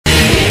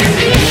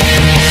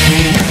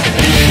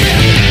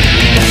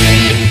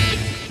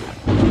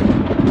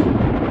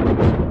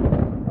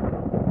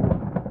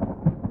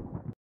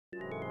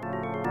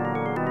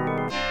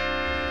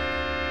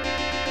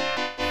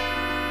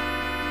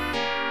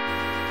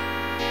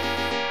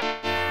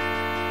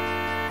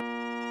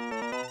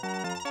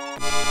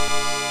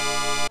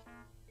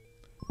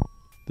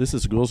This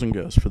is Ghouls'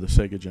 Ghosts for the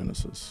Sega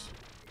Genesis.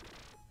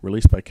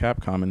 Released by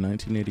Capcom in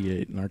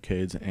 1988 in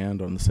arcades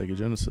and on the Sega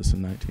Genesis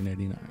in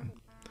 1989.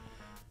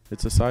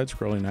 It's a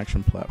side-scrolling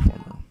action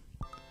platformer.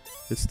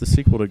 It's the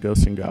sequel to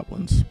Ghosts'n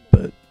Goblins,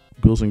 but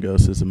Ghouls'n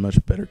Ghosts is a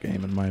much better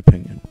game in my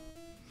opinion.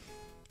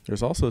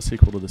 There's also a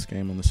sequel to this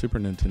game on the Super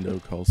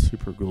Nintendo called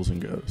Super Ghouls'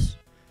 Ghosts,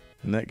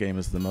 and that game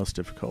is the most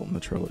difficult in the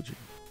trilogy.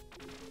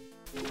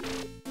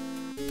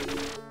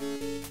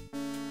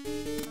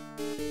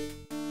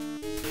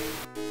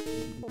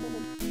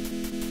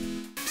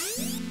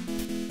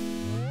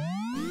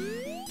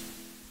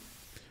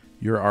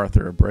 You're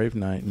Arthur, a brave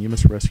knight, and you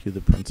must rescue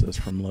the princess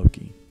from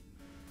Loki.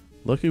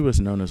 Loki was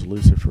known as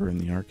Lucifer in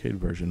the arcade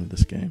version of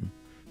this game,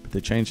 but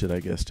they changed it, I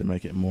guess, to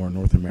make it more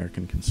North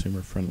American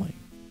consumer friendly.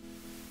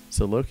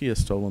 So Loki has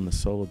stolen the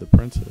soul of the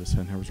princess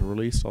and has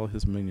released all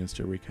his minions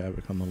to wreak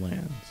havoc on the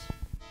lands.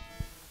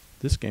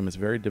 This game is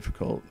very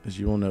difficult, as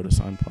you will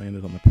notice I'm playing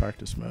it on the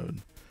practice mode,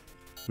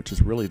 which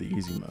is really the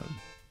easy mode.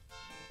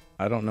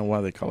 I don't know why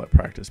they call it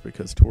practice,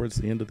 because towards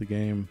the end of the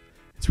game,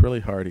 it's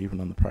really hard even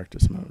on the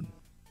practice mode.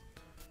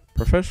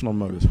 Professional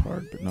mode is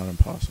hard, but not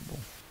impossible.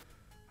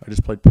 I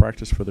just played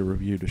practice for the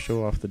review to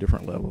show off the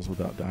different levels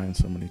without dying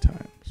so many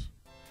times.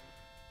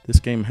 This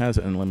game has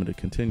unlimited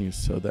continues,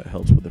 so that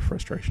helps with the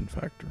frustration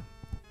factor.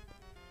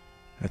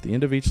 At the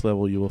end of each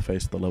level, you will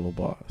face the level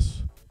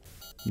boss.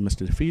 You must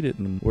defeat it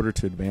in order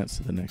to advance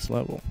to the next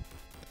level.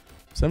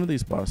 Some of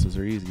these bosses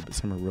are easy, but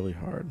some are really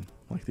hard,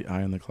 like the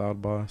Eye in the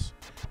Cloud boss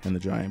and the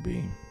Giant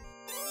Bee.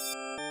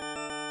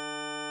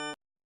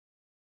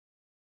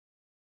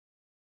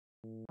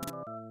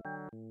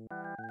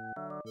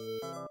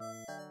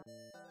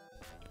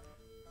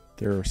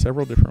 There are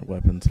several different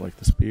weapons like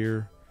the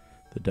spear,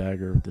 the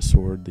dagger, the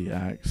sword, the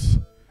axe,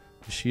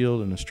 the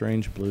shield, and a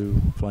strange blue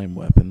flame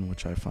weapon,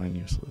 which I find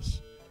useless.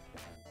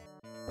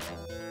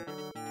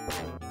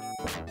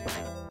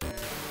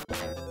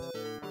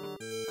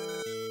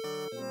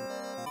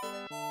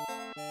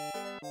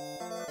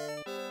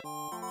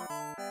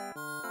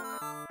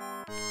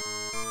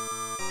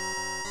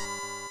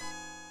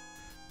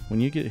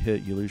 When you get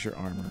hit, you lose your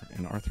armor,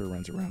 and Arthur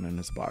runs around in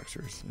his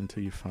boxers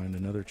until you find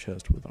another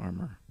chest with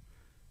armor.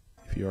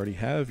 If you already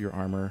have your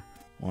armor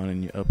on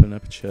and you open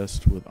up a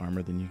chest with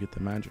armor, then you get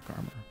the magic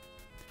armor.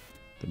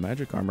 The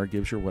magic armor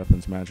gives your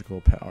weapons magical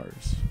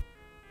powers.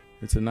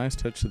 It's a nice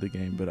touch to the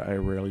game, but I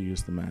rarely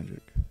use the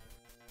magic.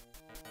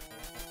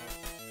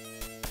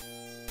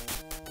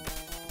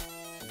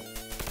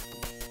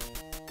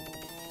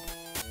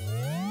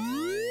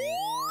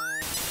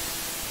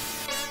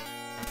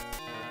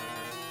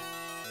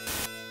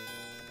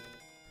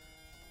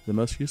 The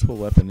most useful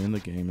weapon in the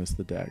game is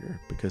the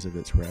dagger because of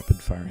its rapid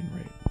firing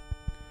rate.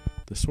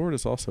 The sword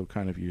is also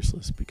kind of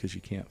useless because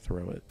you can't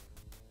throw it.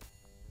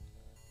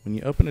 When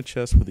you open a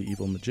chest with the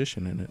evil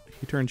magician in it,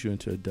 he turns you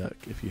into a duck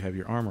if you have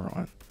your armor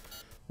on,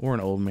 or an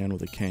old man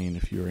with a cane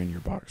if you are in your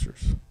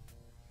boxers.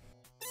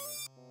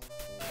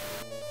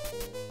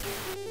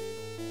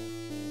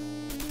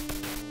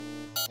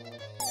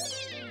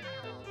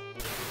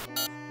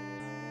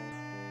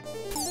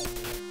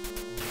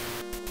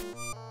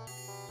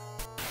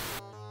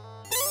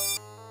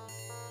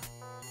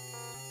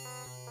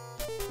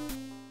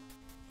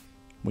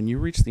 When you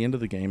reach the end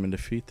of the game and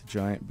defeat the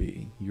giant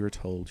bee, you are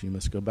told you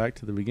must go back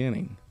to the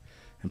beginning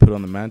and put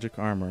on the magic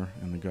armor,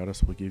 and the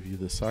goddess will give you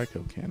the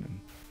psycho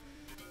cannon.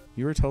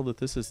 You are told that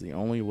this is the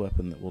only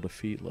weapon that will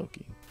defeat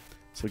Loki.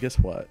 So guess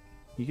what?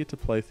 You get to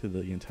play through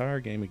the entire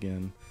game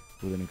again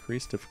with an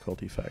increased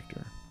difficulty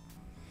factor.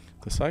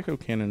 The psycho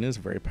cannon is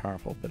very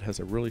powerful, but has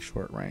a really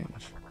short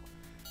range.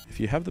 If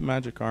you have the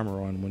magic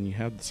armor on when you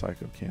have the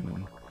psycho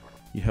cannon,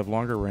 you have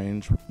longer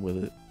range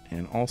with it,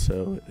 and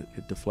also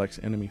it deflects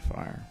enemy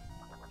fire.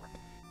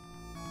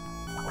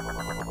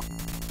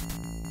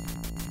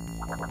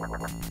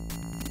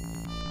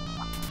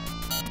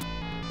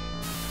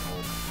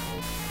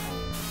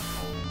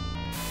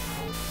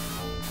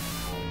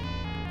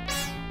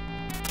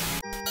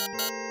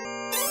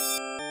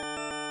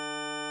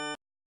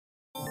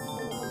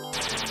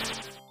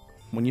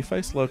 When you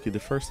face Loki, the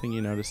first thing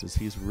you notice is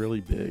he's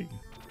really big.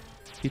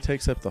 He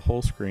takes up the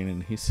whole screen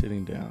and he's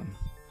sitting down.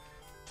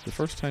 The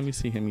first time you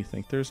see him you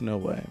think there's no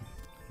way,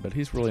 but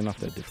he's really not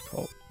that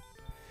difficult.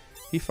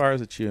 He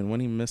fires at you, and when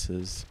he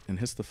misses and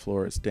hits the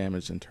floor, it's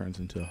damaged and turns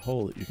into a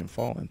hole that you can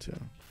fall into.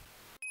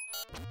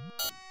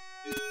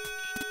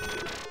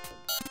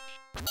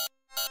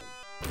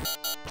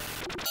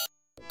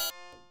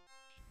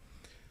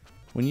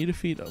 When you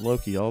defeat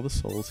Loki, all the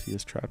souls he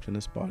has trapped in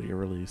his body are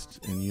released,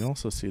 and you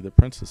also see the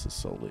princess's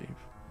soul leave.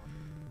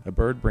 A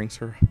bird brings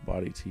her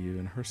body to you,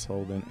 and her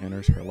soul then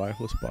enters her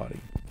lifeless body.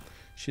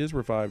 She is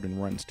revived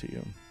and runs to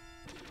you.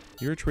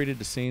 You are treated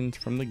to scenes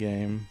from the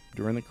game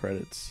during the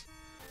credits,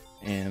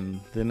 and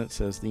then it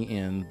says the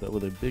end, but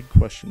with a big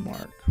question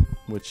mark,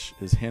 which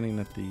is hinting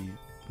at the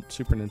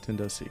Super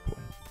Nintendo sequel.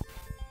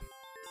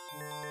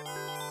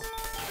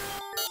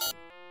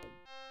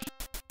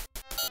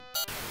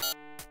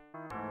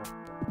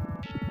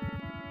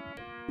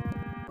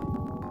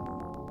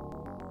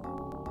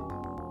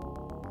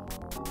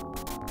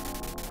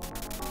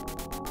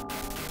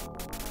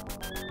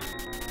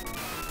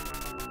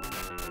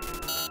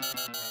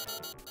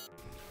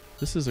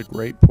 This is a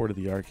great port of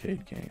the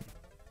arcade game.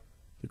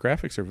 The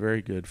graphics are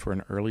very good for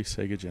an early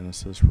Sega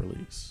Genesis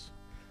release.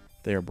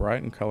 They are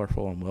bright and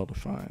colorful and well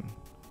defined.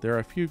 There are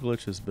a few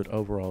glitches, but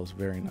overall is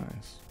very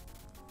nice.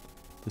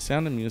 The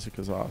sound and music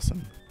is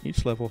awesome.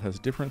 Each level has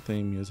different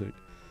theme music,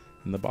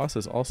 and the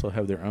bosses also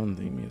have their own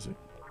theme music.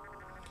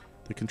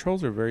 The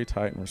controls are very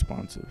tight and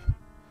responsive.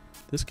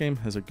 This game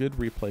has a good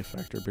replay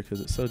factor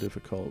because it's so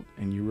difficult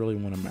and you really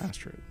want to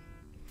master it.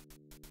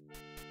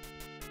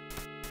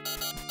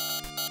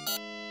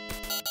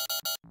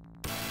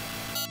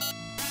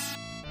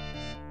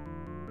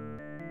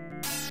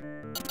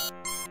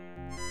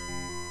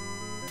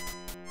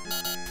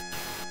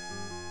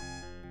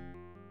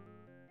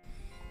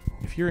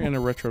 If you're into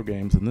retro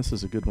games, then this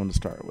is a good one to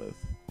start with.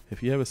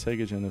 If you have a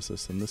Sega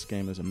Genesis, then this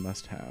game is a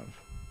must-have.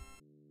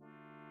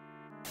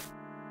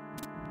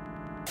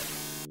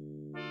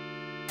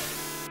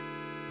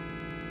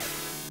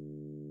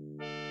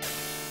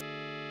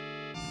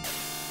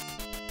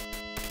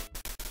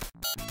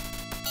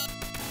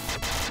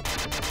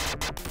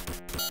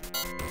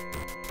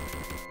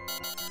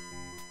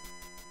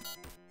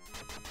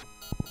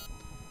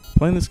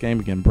 Playing this game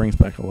again brings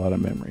back a lot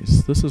of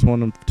memories. This is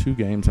one of 2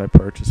 games I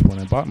purchased when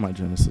I bought my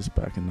Genesis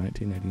back in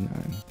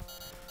 1989.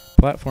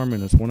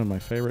 Platforming is one of my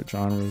favorite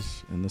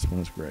genres, and this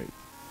one is great.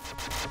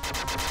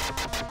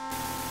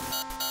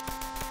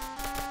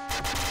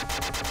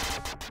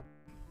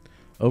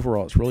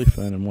 Overall, it's really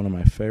fun and one of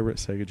my favorite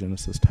Sega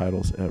Genesis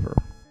titles ever.